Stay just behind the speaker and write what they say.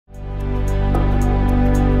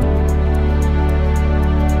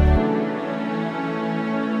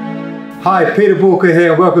Hi, Peter Boolkah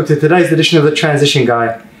here, and welcome to today's edition of The Transition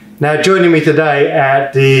Guy. Now, joining me today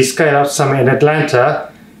at the Scale Up Summit in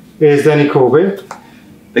Atlanta is Denny Corby.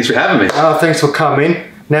 Thanks for having me. Oh, thanks for coming.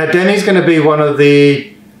 Now, Denny's going to be one of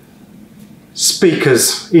the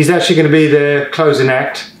speakers. He's actually going to be the closing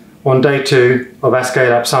act on day 2 of our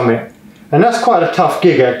Scale Up Summit. And that's quite a tough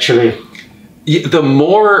gig, actually. Yeah,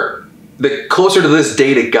 the closer to this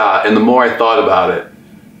date it got, and the more I thought about it,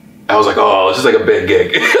 I was like, oh, this is like a big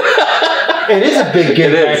gig. It is a big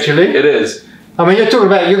gig, actually. It is. I mean, you're talking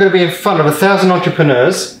about you're going to be in front of 1,000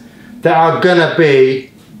 entrepreneurs that are going to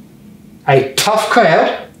be a tough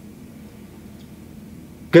crowd,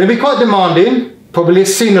 going to be quite demanding, probably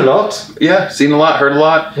seen a lot. Yeah, seen a lot, heard a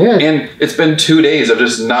lot. Yeah. And it's been 2 days of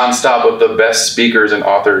just nonstop with the best speakers and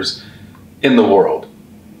authors in the world.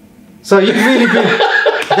 So you've really been,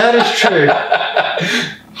 that is true.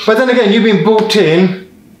 But then again, you've been brought in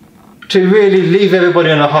to really leave everybody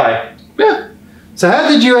on a high. Yeah. So how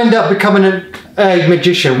did you end up becoming a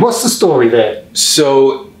magician? What's the story there?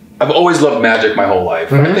 So I've always loved magic my whole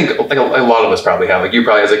life. I think like a lot of us probably have. Like you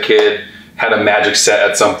probably as a kid had a magic set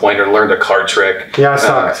at some point or learned a card trick. Yeah, I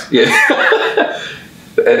sucked. Yeah.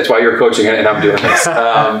 That's why you're coaching it and I'm doing this.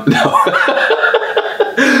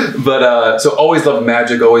 But so always loved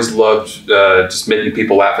magic, always loved just making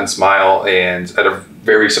people laugh and smile, and had a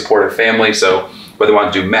very supportive family. So whether they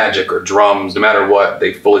wanted to do magic or drums, no matter what,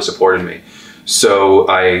 they fully supported me. So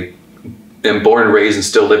I am born and raised and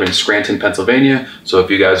still live in Scranton, Pennsylvania. So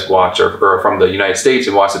if you guys watch or are from the United States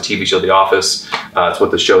and watch the TV show The Office, it's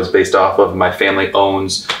what the show is based off of. My family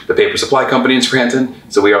owns the paper supply company in Scranton.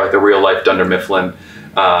 So we are like the real life Dunder Mifflin.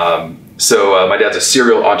 So my dad's a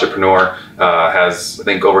serial entrepreneur, has I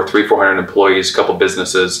think over 300-400 employees, a couple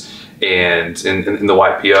businesses, and in the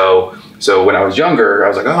YPO. So when I was younger, I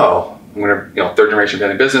was like, oh, I'm gonna, third generation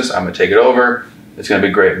family business, I'm gonna take it over. It's gonna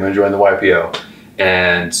be great. I'm gonna join the YPO.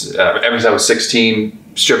 And ever since I was 16,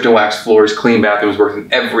 stripped and waxed floors, cleaned bathrooms, worked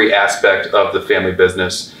in every aspect of the family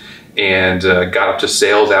business, and got up to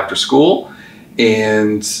sales after school.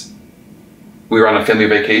 And we were on a family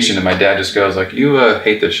vacation, and my dad just goes like, you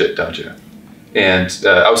hate this shit, don't you? And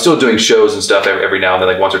I was still doing shows and stuff every now and then,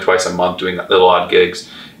 like once or twice a month, doing little odd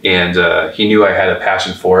gigs. And he knew I had a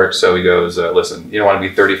passion for it. So he goes, listen, you don't want to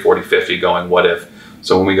be 30, 40, 50 going, what if?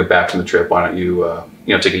 So when we get back from the trip, why don't you,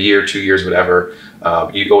 take a year, 2 years, whatever.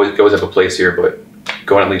 You always have a place here, but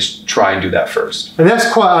go and at least try and do that first. And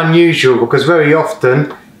that's quite unusual, because very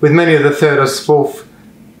often with many of the third or fourth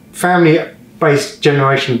family-based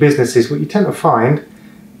generation businesses, what you tend to find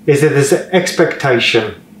is that there's an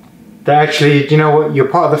expectation that actually, you know what, you're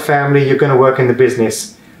part of the family, you're going to work in the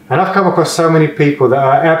business. And I've come across so many people that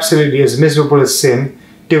are absolutely as miserable as sin,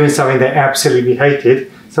 doing something they absolutely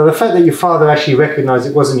hated. So the fact that your father actually recognized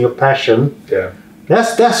it wasn't your passion, yeah,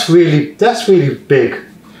 that's really big.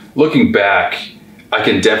 Looking back, I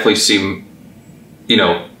can definitely see,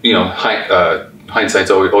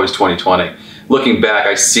 hindsight's always 20/20. Looking back,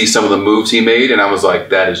 I see some of the moves he made, and I was like,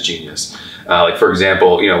 that is genius. Like for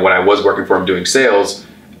example, when I was working for him doing sales,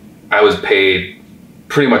 I was paid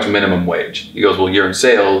pretty much minimum wage. He goes, well, you're in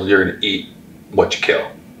sales, you're gonna eat what you kill.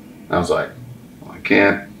 And I was like, well, I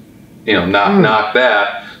can't, knock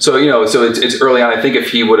that. So, so it's early on. I think if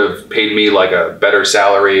he would have paid me like a better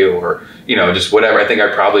salary or, just whatever, I think I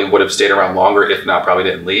probably would have stayed around longer, if not probably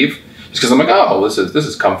didn't leave. Just because I'm like, oh, this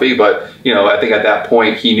is comfy. But, I think at that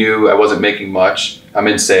point he knew I wasn't making much. I'm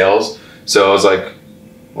in sales. So I was like,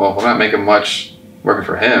 well, if I'm not making much working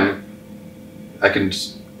for him, I can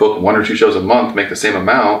just book 1 or 2 shows a month, make the same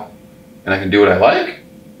amount, and I can do what I like.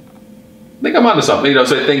 I think I'm onto something,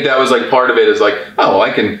 so I think that was like part of it is like, oh, well, I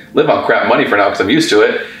can live on crap money for now because I'm used to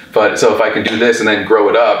it. But so if I can do this and then grow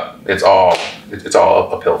it up, it's all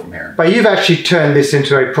uphill from here. But you've actually turned this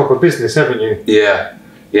into a proper business, haven't you? Yeah.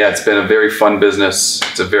 Yeah, it's been a very fun business.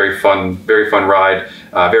 It's a very fun ride.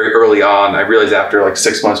 Very early on, I realized after like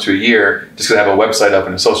 6 months to a year, just because I have a website up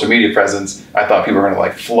and a social media presence, I thought people were going to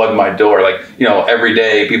like flood my door. Like, every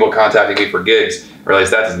day people contacting me for gigs. I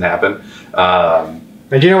realized that doesn't happen.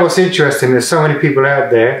 And you know what's interesting? There's so many people out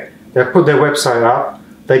there that put their website up.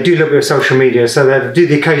 They do a little bit of social media, so they do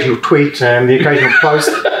the occasional tweet and the occasional post.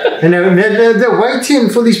 And they're waiting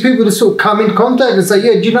for these people to sort of come in contact and say,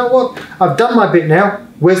 yeah, do you know what? I've done my bit now.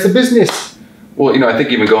 Where's the business? Well, I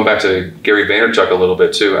think even going back to Gary Vaynerchuk a little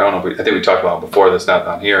bit too. I don't know. I think we talked about it before. That's not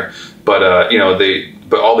on here. But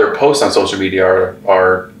but all their posts on social media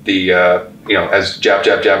are the as jab,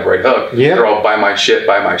 right hook. Yeah. They're all buy my shit.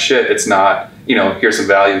 It's not here's some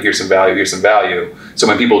value, here's some value. So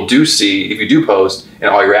when people do see, if you do post and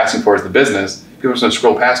all you're asking for is the business, people are just going to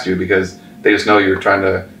scroll past you because they just know they're trying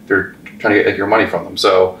to get your money from them.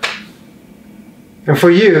 So And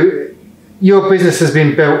for you, your business has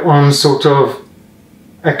been built on sort of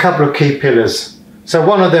a couple of key pillars. So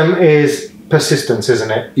one of them is persistence,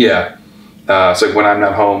 isn't it? Yeah. So when I'm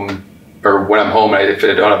not home, or when I'm home and if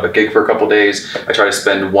I don't have a gig for a couple of days, I try to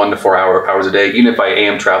spend 1 to 4 hours a day. Even if I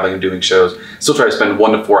am traveling and doing shows, still try to spend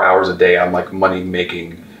 1 to 4 hours a day on like money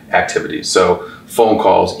making activities. So phone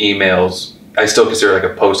calls, emails. I still consider like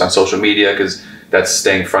a post on social media because that's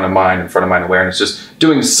staying front of mind and front of mind awareness. Just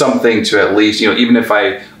doing something to at least, even if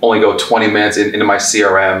I only go 20 minutes into my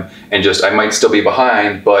CRM and I might still be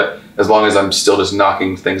behind, but as long as I'm still just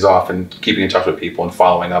knocking things off and keeping in touch with people and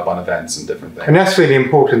following up on events and different things. And that's really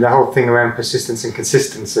important, the whole thing around persistence and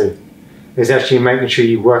consistency is actually making sure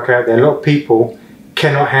you work out there. A lot of people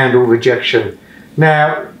cannot handle rejection.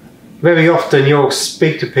 Now, very often you'll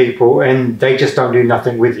speak to people and they just don't do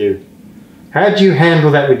nothing with you. How do you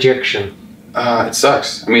handle that rejection? It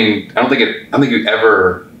sucks. I mean, I don't think you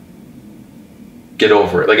ever get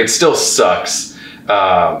over it. Like, it still sucks.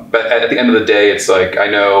 But at the end of the day, it's like, I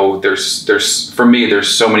know for me,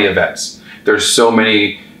 there's so many events. There's so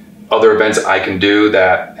many other events I can do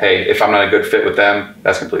that, hey, if I'm not a good fit with them,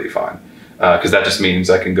 that's completely fine. Because that just means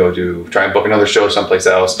I can go try and book another show someplace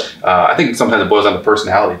else. I think sometimes it boils down to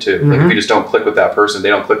personality too. Mm-hmm. Like if you just don't click with that person, they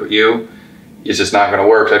don't click with you, it's just not going to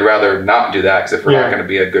work. So I'd rather not do that because if we're not going to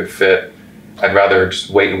be a good fit, I'd rather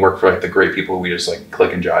just wait and work for like the great people we just like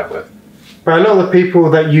click and jive with. But a lot of the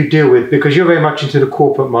people that you deal with, because you're very much into the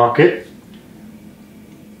corporate market,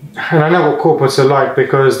 and I know what corporates are like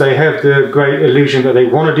because they have the great illusion that they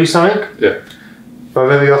want to do something. Yeah. But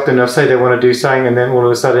very often they'll say they want to do something and then all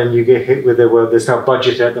of a sudden you get hit with there's no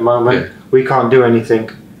budget at the moment. Yeah. We can't do anything.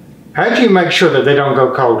 How do you make sure that they don't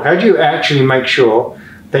go cold? How do you actually make sure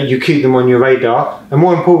that you keep them on your radar? And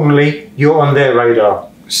more importantly, you're on their radar.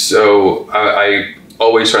 So I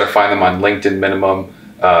always try to find them on LinkedIn minimum.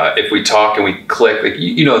 If we talk and we click, like,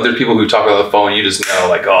 there's people who talk on the phone, you just know,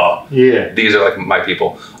 like, oh, yeah, these are like my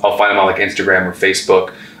people. I'll find them on like Instagram or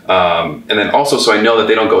Facebook. And then also, so I know that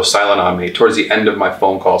they don't go silent on me towards the end of my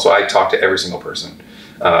phone call. So I talk to every single person.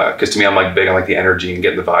 Because to me, I'm like big on like the energy and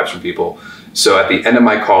getting the vibes from people. So at the end of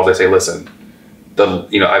my calls, I say, listen,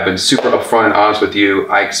 I've been super upfront and honest with you.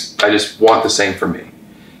 I just want the same for me.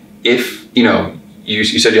 If, you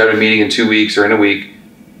said you had a meeting in 2 weeks or in a week,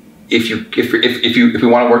 if we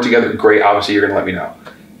want to work together, great. Obviously, you're going to let me know.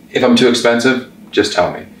 If I'm too expensive, just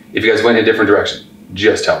tell me. If you guys went in a different direction,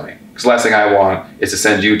 just tell me. Because the last thing I want is to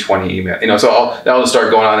send you 20 emails. So I'll just start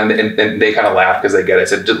going on, and they kind of laugh because they get it. I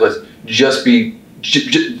said,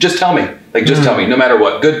 just tell me. Like, just tell me, no matter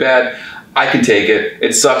what, good, bad, I can take it.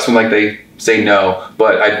 It sucks when like they say no,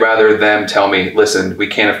 but I'd rather them tell me, listen, we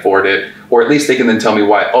can't afford it. Or at least they can then tell me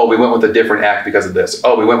why. Oh, we went with a different act because of this.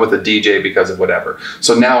 Oh, we went with a DJ because of whatever.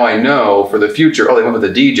 So now I know for the future, oh, they went with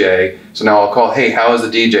a DJ. So now I'll call, hey, how is the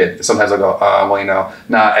DJ? Sometimes I'll go, well,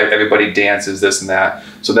 not everybody dances, this and that.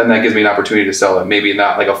 So then that gives me an opportunity to sell it. Maybe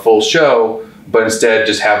not like a full show, but instead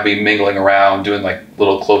just have me mingling around, doing like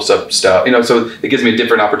little close-up stuff. So it gives me a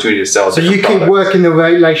different opportunity to sell. So you keep working the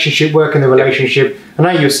relationship. Yep. I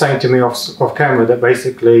know you were saying to me off camera that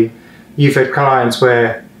basically you've had clients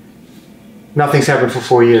where nothing's happened for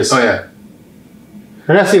 4 years. Oh yeah.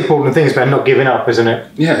 And that's the important thing about not giving up, isn't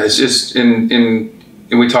it? Yeah, it's just and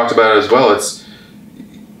we talked about it as well. It's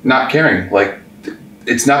not caring. Like,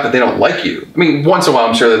 it's not that they don't like you. I mean, once in a while,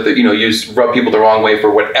 I'm sure that you just rub people the wrong way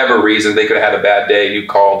for whatever reason. They could have had a bad day. You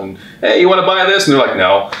called and, hey, you want to buy this? And they're like,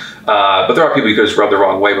 no. But there are people you could just rub the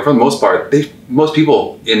wrong way. But for the most part, most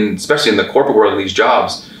people, especially in the corporate world, in these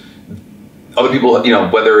jobs, other people,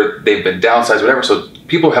 whether they've been downsized, whatever. So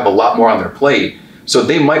people have a lot more on their plate. So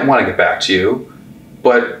they might want to get back to you,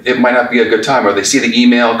 but it might not be a good time. Or they see the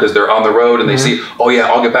email because they're on the road and they see, oh yeah,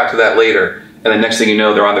 I'll get back to that later. And the next thing you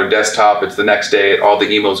know, they're on their desktop. It's the next day. All the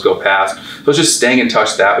emails go past. So it's just staying in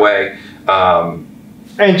touch that way. And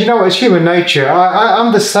it's human nature.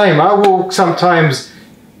 I'm the same. I will sometimes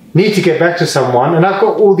need to get back to someone, and I've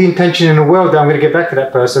got all the intention in the world that I'm going to get back to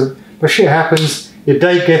that person. But shit happens. Your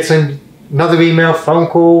day gets in, another email, phone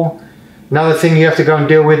call, another thing you have to go and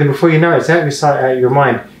deal with, and before you know it, it's out of your sight, out of your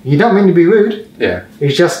mind. You don't mean to be rude. Yeah.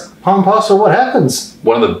 It's just part and parcel of what happens.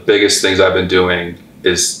 One of the biggest things I've been doing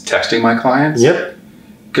is texting my clients. Yep.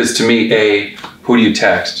 Because to me, A, who do you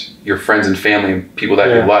text? Your friends and family and people that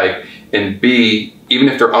you like. And B, even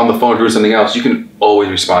if they're on the phone or doing something else, you can always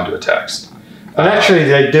respond to a text. And actually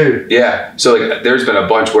they do. Yeah. So like there's been a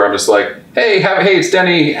bunch where I'm just like, hey, it's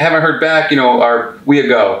Denny, haven't heard back, we a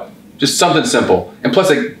go. Just something simple. And plus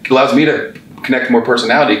it allows me to connect more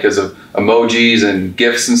personality because of emojis and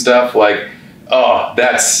GIFs and stuff. Like, oh,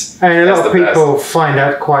 that's And a lot of people find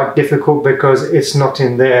that quite difficult because it's not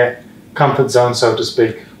in their comfort zone, so to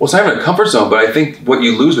speak. Well, it's not even a comfort zone, but I think what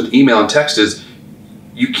you lose with email and text is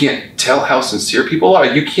you can't tell how sincere people are.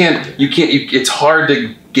 It's hard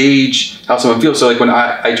to gauge how someone feels. So like when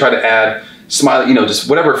I try to add smile, you know, just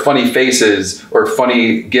whatever funny faces or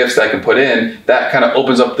funny gifs that I can put in, that kind of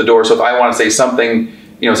opens up the door. So if I want to say something,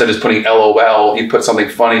 you know, instead of just putting LOL, you put something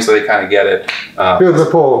funny so they kind of get it. Build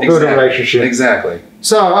rapport, build a relationship. Exactly.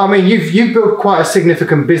 So, I mean, you've built quite a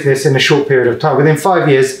significant business in a short period of time. Within 5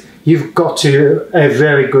 years, you've got to a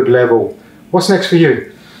very good level. What's next for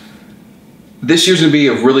you? This year's going to be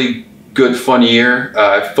a really good, fun year.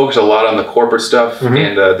 I focused a lot on the corporate stuff, and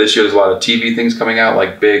this year there's a lot of TV things coming out,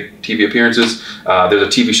 like big TV appearances. There's a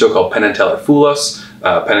TV show called Penn and Teller Fool Us.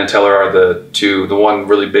 Penn and Teller are the one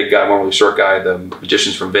really big guy, one really short guy, the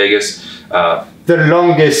magicians from Vegas. The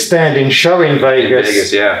longest standing show in Vegas. In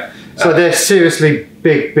Vegas, yeah. So they're seriously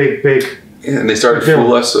big. And they started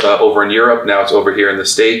Fool Us over in Europe. Now it's over here in the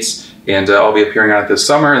States, and I'll be appearing on it this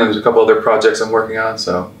summer. And there's a couple other projects I'm working on.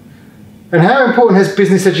 So. And how important has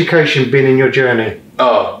business education been in your journey?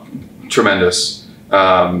 Oh, tremendous.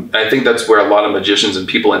 I think that's where a lot of magicians and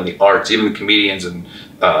people in the arts, even the comedians and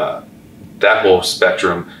that whole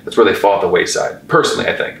spectrum, that's where they fall at the wayside. Personally,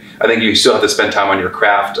 I think you still have to spend time on your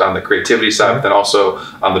craft, on the creativity side, but then also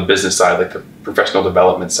on the business side, like the professional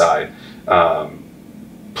development side.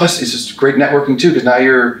 Plus, it's just great networking too, because now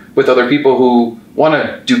you're with other people who want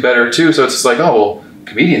to do better too. So it's just like, oh, well,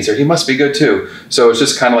 comedian's here, he must be good too. So it's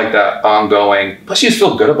just kind of like that ongoing, plus you just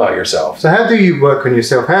feel good about yourself. So how do you work on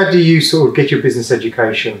yourself? How do you sort of get your business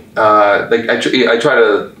education? Like I try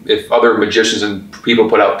to, if other magicians and people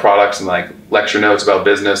put out products and like lecture notes about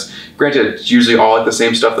business, granted it's usually all like the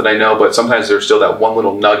same stuff that I know, but sometimes there's still that one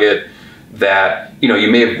little nugget that, you know,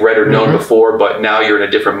 you may have read or known before, but now you're in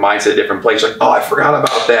a different mindset, a different place. Like, oh, I forgot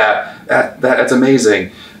about that. That's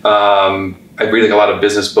amazing. I read like a lot of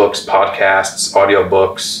business books, podcasts, audio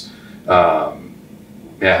books.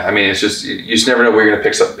 Yeah, I mean, it's just, you just never know where you're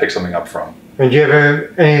going to pick something up from. And do you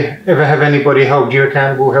ever have anybody hold you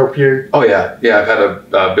accountable, help you? Oh yeah, I've had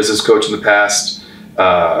a business coach in the past.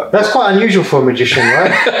 That's quite unusual for a magician,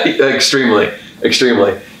 right? Extremely.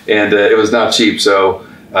 And it was not cheap, so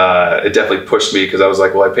it definitely pushed me, because I was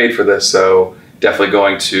like, well, I paid for this, so definitely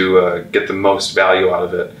going to get the most value out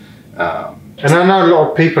of it. And I know a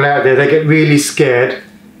lot of people out there, they get really scared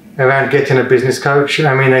around getting a business coach.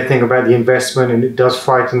 I mean, they think about the investment and it does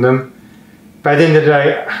frighten them. But at the end of the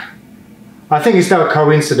day, I think it's no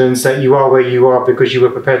coincidence that you are where you are because you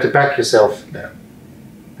were prepared to back yourself. Yeah.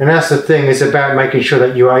 And that's the thing, it's about making sure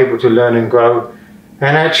that you're able to learn and grow.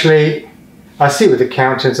 And actually, I see it with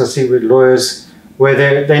accountants, I see it with lawyers, where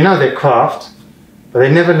they know their craft, but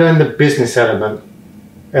they never learn the business element.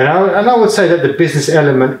 And I would say that the business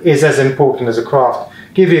element is as important as a craft.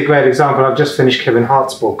 Give you a great example, I've just finished Kevin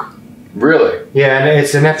Hart's book. Really? Yeah, and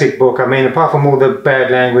it's an epic book. I mean, apart from all the bad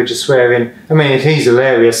language, the swearing, I mean, he's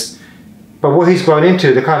hilarious. But what he's grown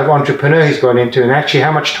into, the kind of entrepreneur he's grown into, and actually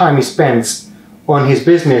how much time he spends on his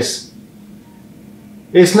business,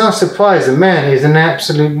 it's no surprise the man is an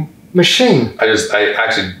absolute machine. I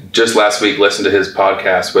actually just last week listened to his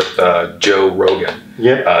podcast with Joe Rogan.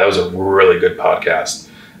 Yeah, that was a really good podcast.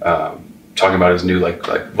 Talking about his new like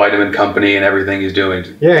vitamin company and everything he's doing.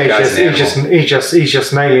 Yeah, he's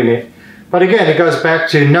just nailing it. But again, it goes back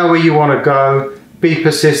to know where you want to go, be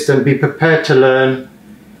persistent, be prepared to learn.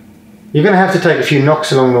 You're going to have to take a few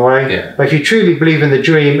knocks along the way. Yeah. But if you truly believe in the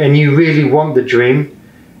dream and you really want the dream,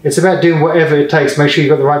 it's about doing whatever it takes. Make sure you've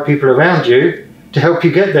got the right people around you to help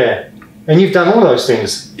you get there. And you've done all those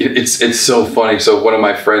things. It's so funny. So one of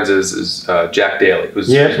my friends is Jack Daly, who's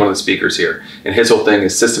one of the speakers here. And his whole thing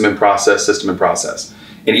is system and process.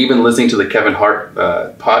 And even listening to the Kevin Hart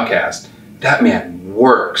podcast, that man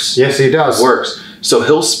works. Yes, he does. Works. So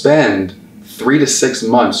he'll spend 3 to 6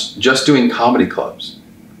 months just doing comedy clubs.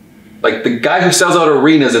 Like the guy who sells out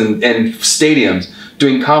arenas and stadiums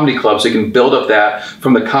doing comedy clubs, so he can build up that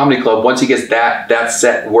from the comedy club. Once he gets that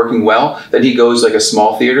set working well, then he goes like a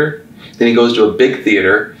small theater. Then he goes to a big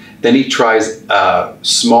theater. Then he tries a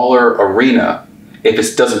smaller arena. If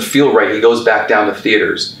it doesn't feel right, he goes back down to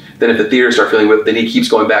theaters. Then if the theaters start feeling with, then he keeps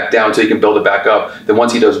going back down until he can build it back up. Then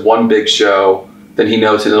once he does one big show, then he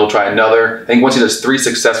knows, and then he'll try another. I think once he does 3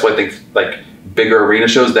 successful, I think like bigger arena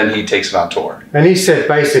shows, then he takes it on tour. And he said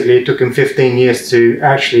basically it took him 15 years to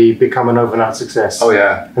actually become an overnight success. Oh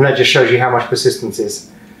yeah. And that just shows you how much persistence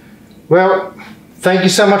is. Well, thank you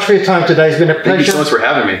so much for your time today. It's been a pleasure. Thank you so much for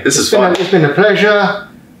having me. This is fun. It's been a pleasure.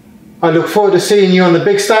 I look forward to seeing you on the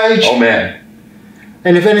big stage. Oh man.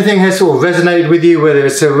 And if anything has sort of resonated with you, whether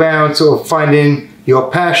it's around sort of finding your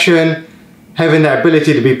passion, having that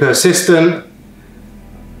ability to be persistent,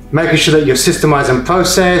 making sure that you're systemized and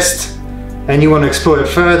processed, and you want to explore it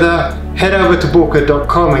further, head over to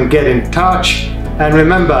Boolkah.com and get in touch. And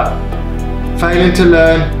remember, failing to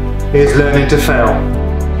learn is learning to fail.